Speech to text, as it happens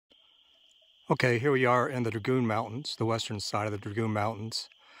Okay, here we are in the Dragoon Mountains, the western side of the Dragoon Mountains.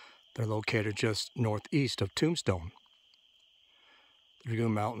 They're located just northeast of Tombstone. The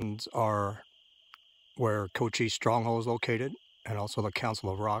Dragoon Mountains are where Cochise Stronghold is located, and also the Council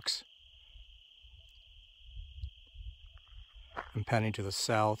of Rocks. And panning to the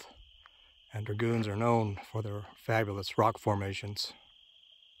south, and Dragoons are known for their fabulous rock formations.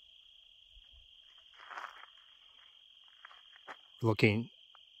 We're looking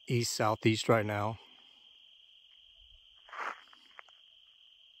east-southeast right now.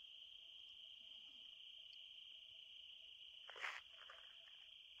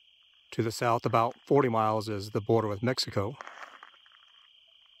 To the south, about 40 miles, is the border with Mexico.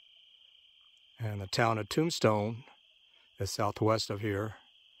 And the town of Tombstone is southwest of here,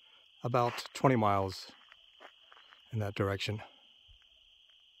 about 20 miles in that direction.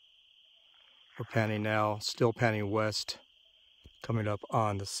 We're panning now, still panning west, coming up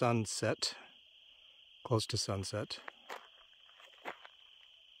on the sunset, close to sunset.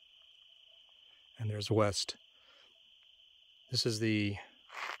 And there's west. This is the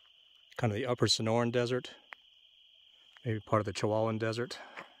kind of the upper Sonoran Desert, maybe part of the Chihuahuan Desert.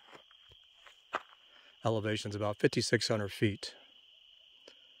 Elevation's about 5,600 feet.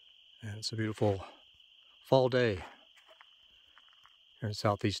 And it's a beautiful fall day here in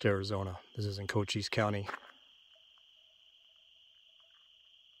southeast Arizona. This is in Cochise County.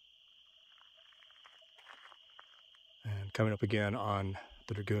 And coming up again on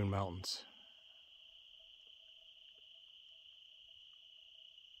the Dragoon Mountains.